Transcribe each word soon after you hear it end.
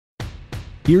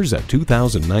Here's a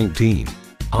 2019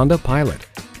 Honda Pilot.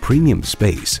 Premium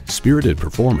space, spirited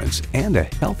performance, and a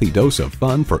healthy dose of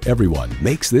fun for everyone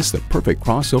makes this the perfect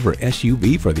crossover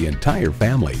SUV for the entire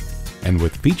family. And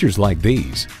with features like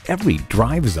these, every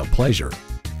drive is a pleasure.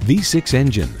 V6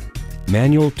 engine,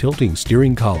 manual tilting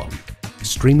steering column,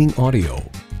 streaming audio,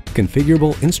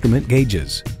 configurable instrument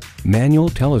gauges, manual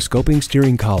telescoping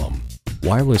steering column,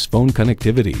 wireless phone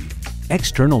connectivity,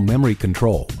 external memory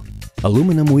control,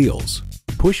 aluminum wheels,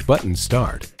 push-button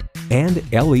start, and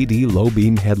LED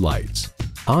low-beam headlights.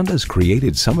 Honda's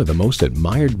created some of the most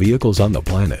admired vehicles on the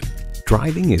planet.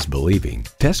 Driving is believing.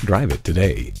 Test drive it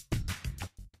today.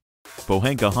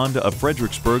 Pohanka Honda of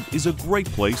Fredericksburg is a great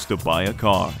place to buy a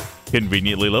car.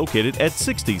 Conveniently located at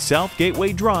 60 South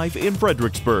Gateway Drive in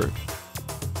Fredericksburg.